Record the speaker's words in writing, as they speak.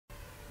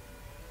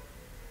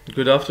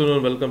Good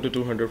afternoon, welcome to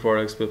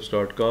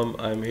 200forexpips.com.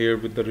 I'm here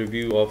with the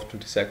review of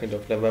 22nd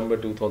of November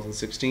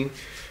 2016.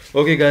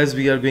 Okay guys,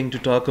 we are going to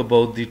talk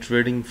about the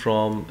trading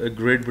from a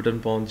Great Britain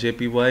pound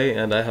JPY,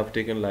 and I have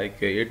taken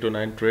like 8 to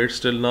 9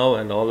 trades till now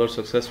and all are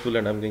successful,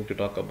 and I'm going to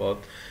talk about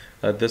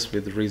this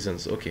with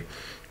reasons. Okay,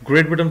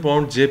 Great Britain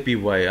pound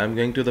JPY, I'm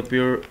going to the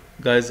pair.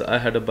 Guys, I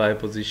had a buy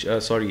position,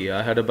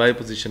 I had a buy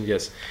position,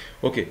 yes.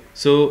 Okay,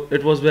 so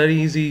it was very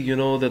easy, you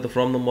know, that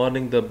from the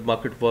morning the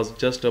market was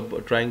just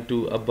trying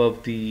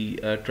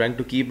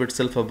to keep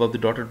itself above the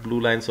dotted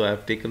blue line, so I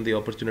have taken the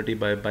opportunity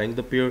by buying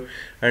the pair.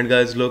 And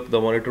guys, look, the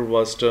monitor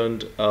was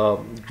turned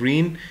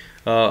green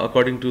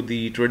according to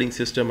the trading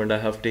system, and I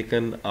have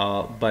taken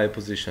buy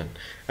position.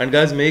 And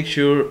guys, make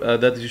sure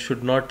that you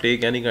should not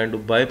take any kind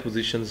of buy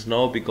positions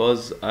now,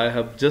 because I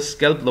have just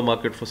scalped the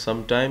market for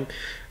some time.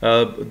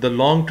 The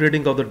long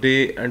trading of the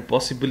day and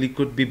possibly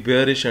could be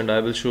bearish, and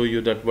I will show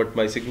you that what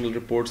my signal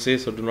report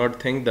says. So do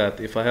not think that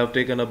if I have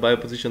taken a buy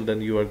position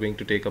then you are going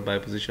to take a buy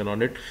position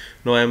on it.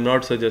 No, I am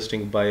not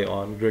suggesting buy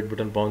on Great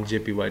Britain pound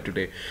JPY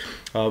today.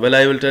 Well,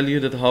 I will tell you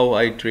that how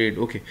I trade.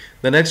 Okay,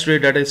 the next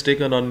trade that is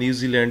taken on New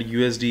Zealand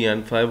USD,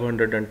 and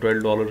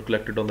 $512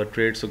 collected on the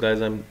trade. So guys,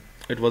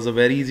 it was a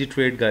very easy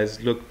trade, guys.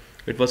 Look,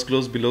 it was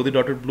closed below the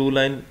dotted blue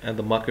line and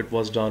the market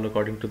was down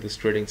according to this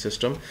trading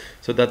system.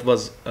 So that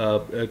was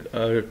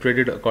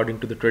traded according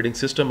to the trading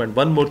system. And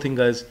one more thing,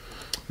 guys,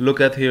 look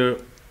at here.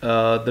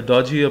 The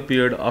doji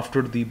appeared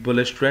after the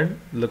bullish trend.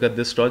 Look at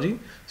this doji.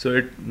 So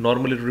it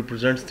normally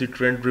represents the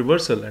trend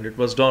reversal, and it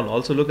was down.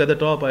 Also look at the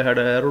top, I had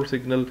an arrow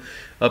signal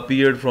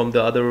appeared from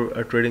the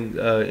other trading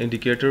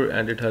indicator,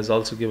 and it has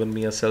also given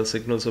me a sell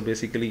signal. So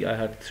basically I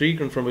had 3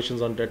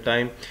 confirmations on that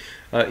time,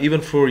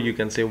 even 4, you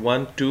can say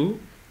 1, 2,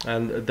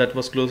 and that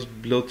was closed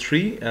below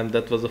 3, and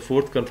that was the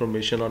 4th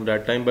confirmation on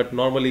that time. But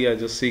normally I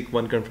just seek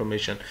 1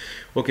 confirmation.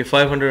 Okay,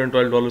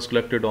 $512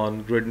 collected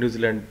on Great New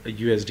Zealand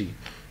USD.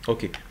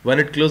 Okay, when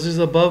it closes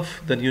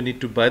above, then you need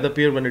to buy the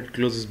pair. When it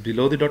closes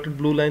below the dotted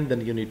blue line,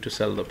 then you need to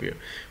sell the pair.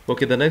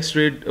 Okay, the next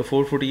trade,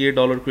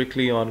 $448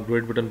 quickly on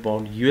Great Britain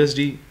pound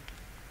USD.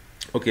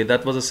 Okay,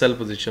 that was a sell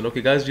position.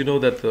 Okay guys, you know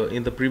that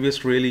in the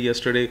previous rally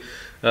yesterday,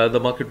 the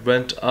market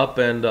went up,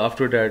 and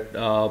after that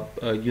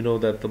you know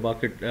that the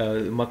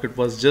market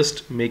was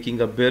just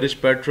making a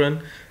bearish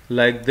pattern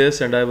like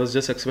this, and I was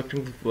just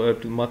expecting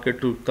the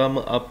market to come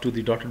up to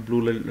the dotted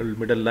blue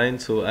middle line.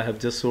 So I have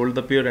just sold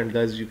the pair, and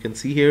guys, you can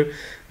see here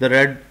the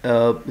red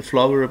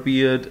flower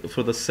appeared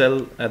for the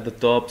sell at the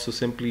top. So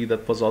simply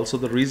that was also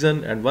the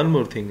reason. And one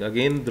more thing,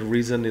 again the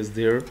reason is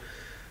there.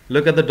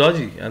 Look at the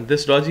doji, and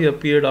this doji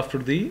appeared after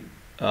the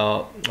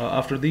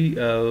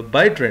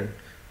buy trend,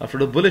 after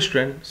the bullish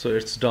trend, so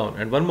it's down.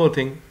 And one more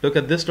thing, look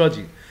at this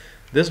doji.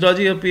 This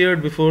doji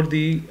appeared before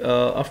the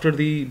after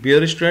the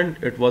bearish trend,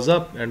 it was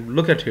up, and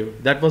look at here,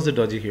 that was the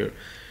doji here.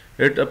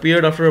 It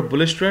appeared after a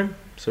bullish trend,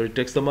 so it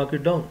takes the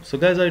market down. So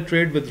guys, I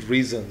trade with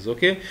reasons.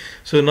 Okay,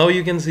 so now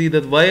you can see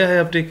that why I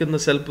have taken the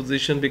sell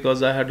position,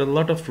 because I had a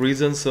lot of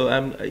reasons. So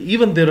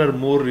even there are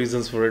more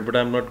reasons for it, but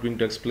I'm not going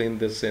to explain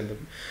this in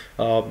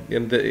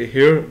the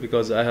here,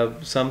 because I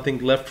have something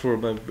left for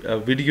my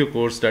video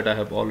course that I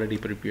have already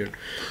prepared.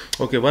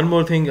 Okay, one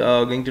more thing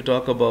going to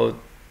talk about.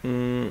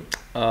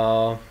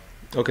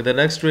 Okay, the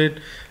next trade,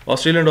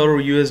 Australian dollar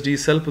USD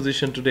sell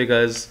position today,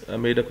 guys. I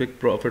made a quick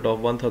profit of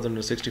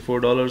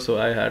 $1,064. So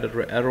I had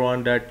an arrow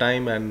on that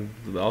time, and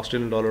the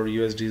Australian dollar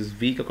USD is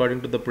weak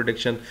according to the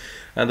prediction,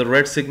 and the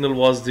red signal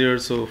was there,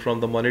 so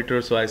from the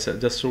monitor. So I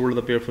just sold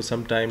the pair for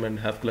some time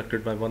and have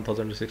collected my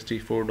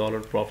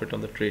 $1,064 profit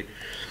on the trade.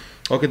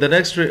 Okay, the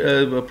next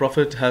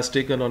profit has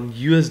taken on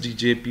USD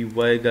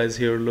JPY, guys.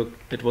 Here look,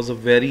 it was a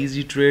very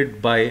easy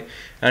trade buy,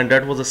 and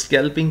that was a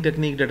scalping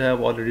technique that I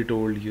have already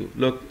told you.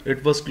 Look,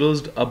 it was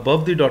closed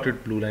above the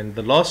dotted blue line.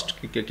 The last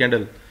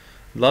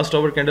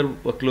hour candle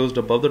closed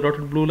above the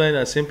dotted blue line.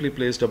 I simply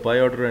placed a buy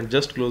order and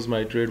just closed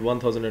my trade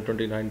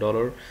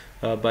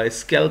 $1,029 by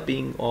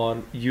scalping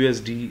on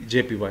USD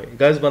JPY.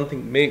 Guys, one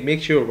thing,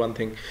 make sure one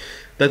thing,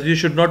 that you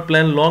should not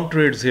plan long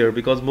trades here,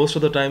 because most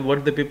of the time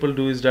what the people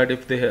do is that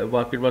if the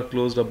market was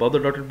closed above the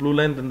dotted blue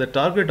line, then they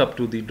target up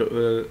to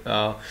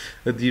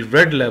the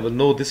red level.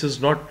 No, this is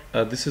not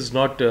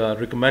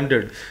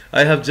recommended.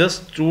 I have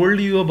just told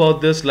you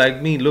about this.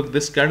 Like me, look,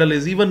 this candle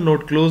is even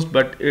not closed,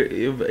 but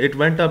it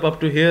went up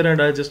to here,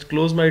 and I just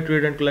closed my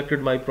trade and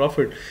collected my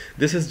profit.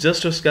 This is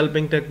just a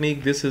scalping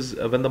technique. This is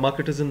when the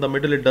market is in the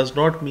middle. It does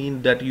not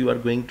mean that you are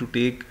going to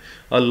take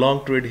a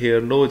long trade here.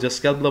 No, just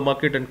scalp the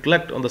market and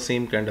collect on the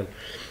same candle.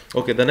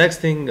 Okay, the next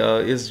thing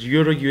is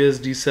Euro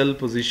USD sell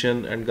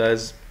position, and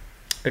guys,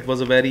 it was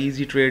a very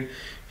easy trade.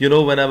 You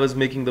know, when I was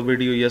making the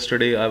video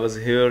yesterday, I was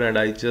here and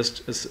I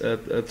just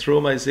throw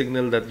my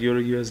signal that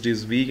Euro USD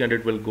is weak and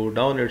it will go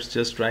down. It's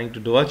just trying to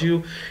dodge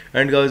you,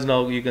 and guys,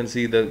 now you can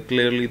see that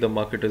clearly the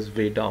market is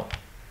way down.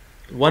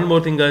 One more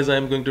thing, guys, I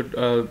am going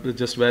to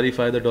just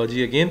verify the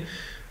doji again.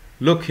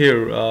 Look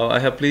here, I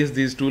have placed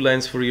these 2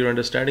 lines for your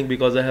understanding,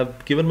 because I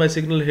have given my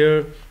signal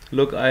here.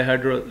 Look, I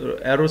had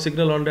arrow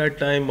signal on that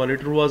time,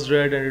 monitor was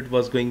red and it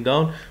was going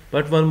down.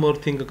 But one more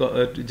thing,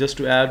 just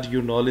to add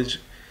your knowledge,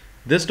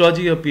 This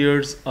doji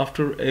appears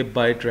after a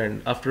buy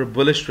trend, after a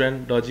bullish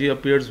trend. Doji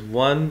appears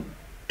 1,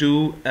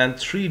 2 and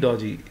 3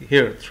 doji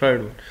here,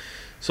 third one.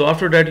 So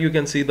after that you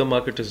can see the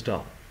market is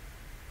down.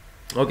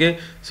 Okay,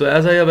 so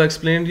as I have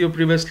explained you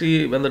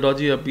previously, when the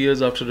doji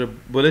appears after a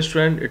bullish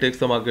trend, it takes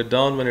the market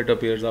down. When it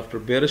appears after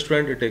bearish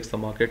trend, it takes the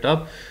market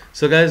up.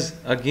 So guys,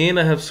 again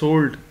I have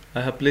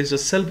placed a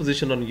sell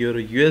position on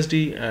Euro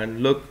USD,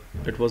 and look,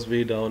 it was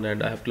way down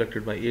and I have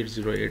collected my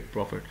 808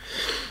 profit.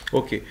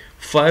 Okay,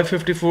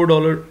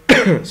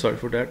 $554 sorry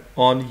for that,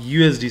 on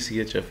USD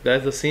CHF.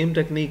 Guys, the same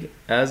technique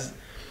as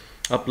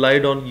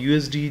applied on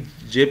USD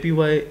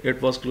JPY.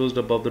 It was closed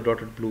above the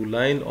dotted blue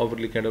line,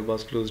 hourly candle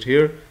was closed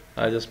here.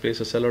 I just placed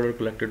a sell order,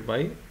 collected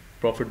my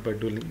profit by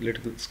doing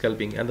little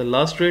scalping. And the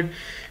last trade,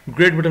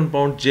 Great Britain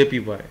Pound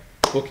JPY.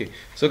 Okay,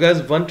 so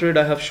guys, one trade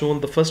I have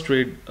shown, the first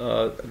trade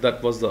that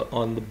was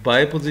on the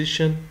buy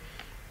position.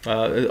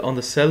 On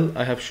the sell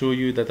I have shown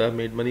you that I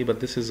made money,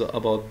 but this is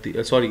about the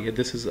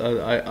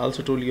I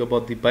also told you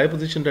about the buy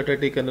position that I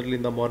taken early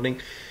in the morning.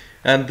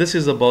 And this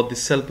is about the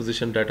sell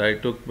position that I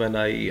took when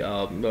I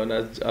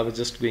was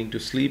just going to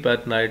sleep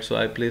at night. So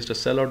I placed a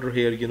sell order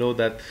here. You know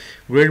that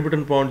Great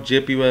Britain Pound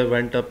JPY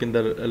went up in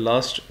the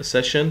last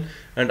session,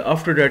 and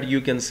after that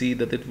you can see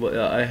that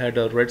I had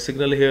a red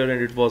signal here,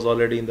 and it was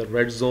already in the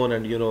red zone.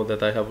 And you know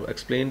that I have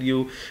explained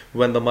you,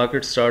 when the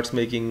market starts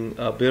making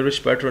a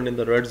bearish pattern in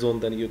the red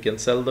zone, then you can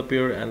sell the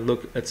pair, and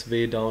look, it's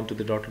way down to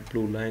the dotted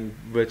blue line,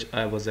 which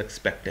I was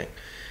expecting.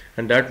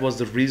 And that was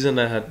the reason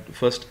I had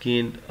first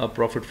gained a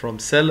profit from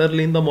sell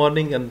early in the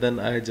morning, and then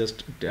I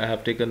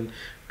have taken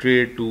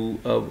trade to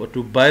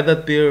buy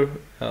that pair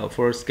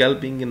for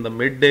scalping in the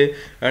midday.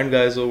 And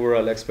guys,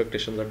 overall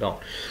expectations are down.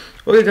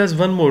 Okay guys,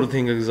 one more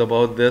thing is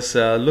about this.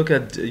 Look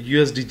at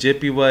USD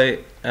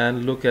JPY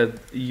and look at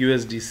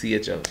USD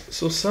CHL.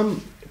 So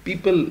some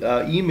people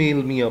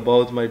email me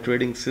about my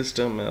trading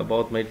system,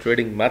 about my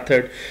trading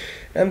method,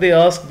 and they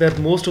ask that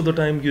most of the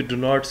time you do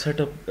not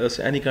set up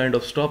any kind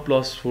of stop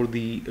loss for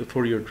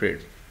your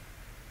trade.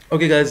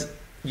 Okay guys,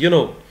 you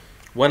know,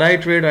 when I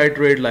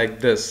trade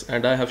like this,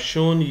 and I have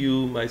shown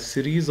you my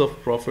series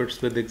of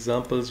profits with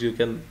examples. You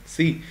can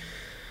see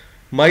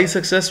my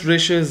success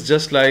ratio is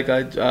just like,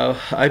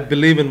 I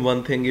believe in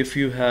one thing: if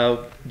you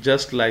have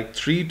just like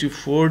 3 to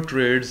 4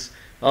 trades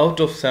out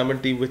of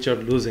 70 which are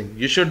losing,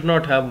 you should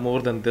not have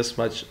more than this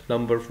much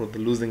number for the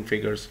losing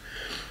figures.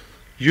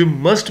 You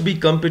must be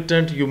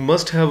competent, you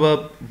must have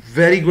a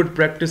very good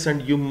practice,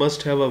 and you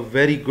must have a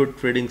very good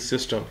trading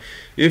system.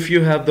 If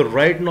you have the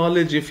right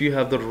knowledge, if you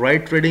have the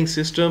right trading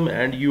system,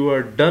 and you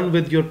are done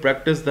with your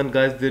practice, then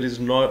guys, there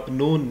is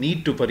no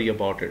need to worry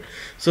about it.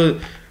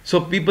 So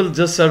people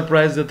just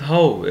surprised that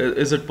how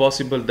is it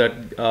possible that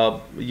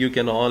you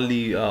can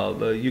only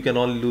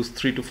lose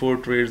 3 to 4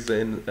 trades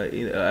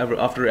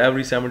after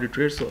every 70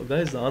 trades. So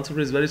guys, the answer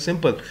is very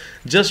simple.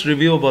 Just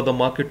review about the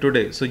market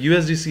today. So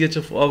USD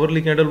CHF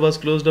hourly candle was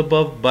closed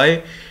above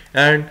buy,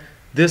 and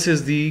this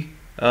is the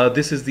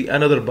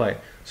another buy.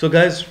 So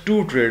guys,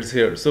 2 trades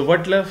here. So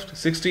what left?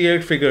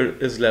 68 figure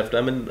is left.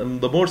 I mean,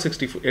 the more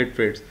 68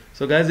 trades.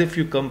 So guys, if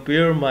you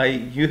compare my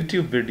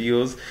YouTube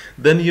videos,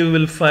 then you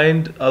will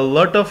find a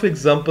lot of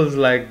examples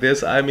like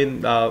this. I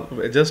mean,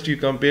 just you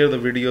compare the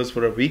videos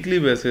for a weekly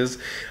basis.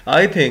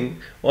 I think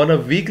on a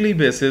weekly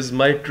basis,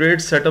 my trade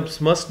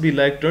setups must be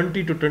like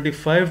 20 to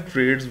 25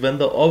 trades when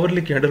the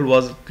hourly candle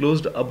was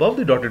closed above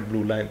the dotted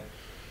blue line.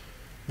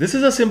 This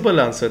is a simple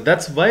answer.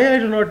 That's why I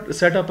do not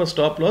set up a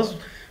stop loss,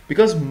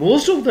 because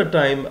most of the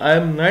time I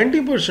am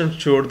 90%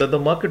 sure that the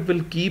market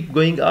will keep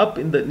going up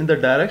in the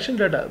direction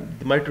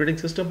that my trading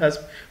system has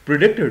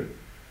predicted.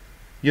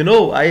 You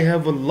know, I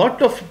have a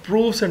lot of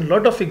proofs and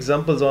lot of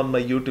examples on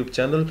my YouTube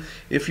channel.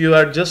 If you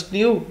are just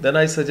new, then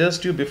I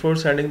suggest you, before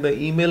sending the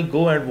email,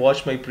 go and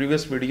watch my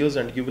previous videos,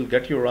 and you will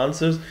get your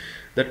answers.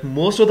 That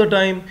most of the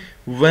time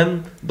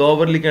when the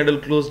hourly candle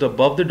closed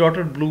above the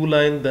dotted blue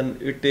line, then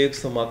it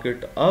takes the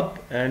market up,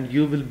 and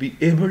you will be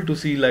able to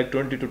see like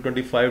 20 to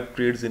 25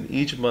 trades in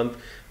each month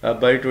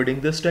by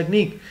trading this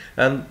technique.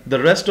 And the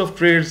rest of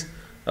trades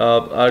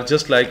are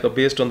just like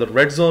based on the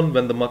red zone.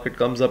 When the market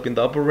comes up in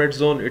the upper red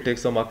zone, it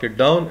takes the market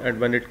down, and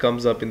when it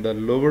comes up in the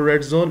lower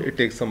red zone, it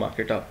takes the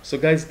market up. So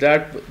guys,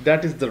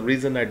 that is the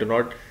reason I do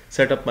not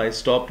set up my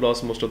stop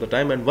loss most of the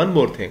time. And one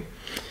more thing,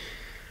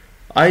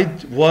 I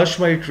watch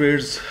my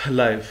trades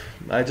live.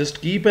 I just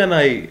keep an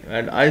eye,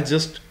 and I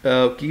just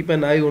keep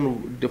an eye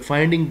on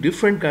finding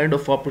different kind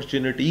of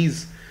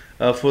opportunities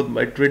for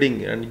my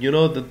trading. And you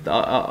know that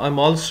I'm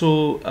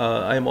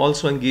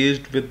also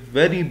engaged with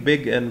very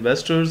big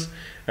investors,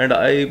 and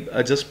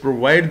I just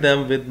provide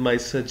them with my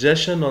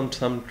suggestion on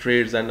some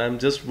trades, and I'm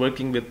just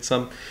working with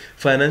some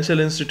financial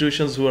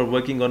institutions who are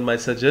working on my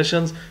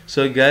suggestions.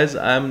 So guys,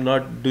 I'm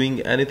not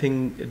doing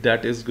anything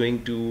that is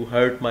going to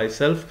hurt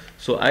myself.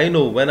 So I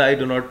know when I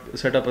do not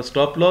set up a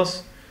stop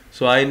loss,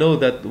 so I know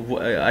that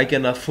I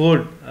can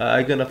afford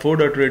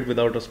a trade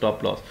without a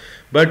stop loss.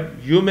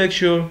 But you make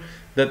sure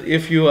that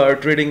if you are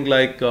trading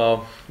like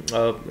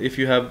if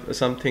you have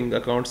something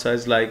account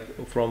size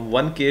like from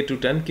 1k to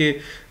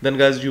 10k, then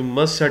guys you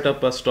must set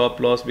up a stop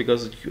loss,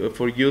 because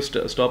for you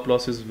stop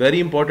loss is very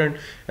important.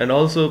 And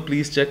also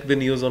please check the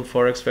news on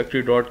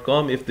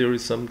forexfactory.com. if there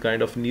is some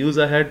kind of news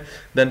ahead,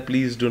 then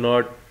please do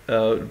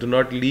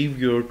not leave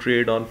your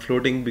trade on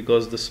floating,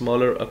 because the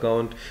smaller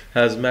account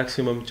has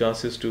maximum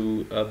chances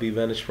to be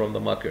vanished from the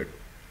market.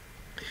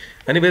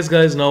 Anyways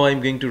guys, now I'm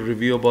going to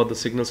review about the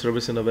signal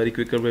service in a very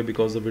quicker way,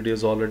 because the video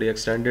is already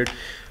extended.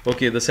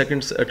 Okay, the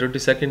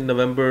 22nd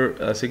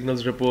November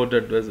signals report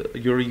that was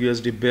Euro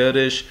USD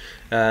bearish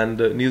and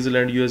New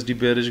Zealand USD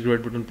bearish,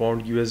 Great Britain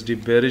Pound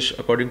USD bearish.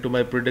 According to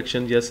my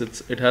prediction, yes,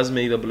 it has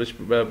made a bullish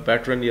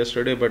pattern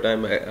yesterday, but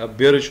I'm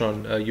bearish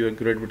on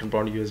Great Britain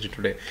Pound USD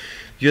today.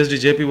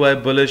 USD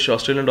JPY bullish,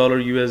 Australian dollar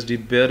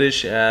USD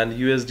bearish, and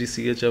USD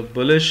CHF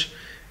bullish,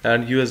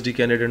 and USD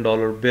Canadian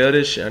dollar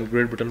bearish, and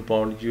Great Britain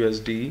Pound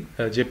USD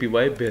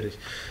JPY bearish.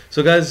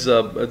 So guys,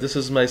 this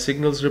is my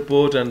signals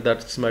report, and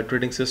that's my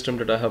trading system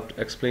that I have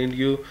explained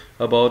you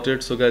about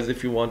it. So guys,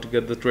 if you want to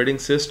get the trading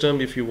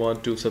system, if you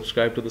want to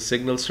subscribe to the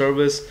signal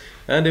service,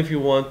 and if you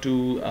want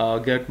to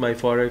get my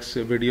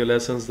forex video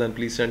lessons, then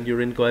please send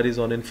your inquiries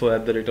on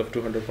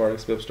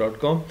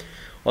info@200forexpips.com.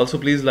 Also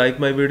please like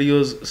my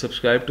videos,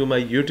 subscribe to my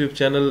YouTube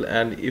channel,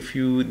 and if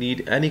you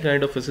need any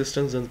kind of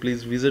assistance, then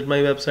please visit my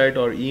website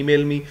or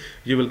email me.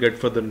 You will get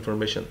further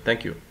information.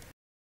 Thank you.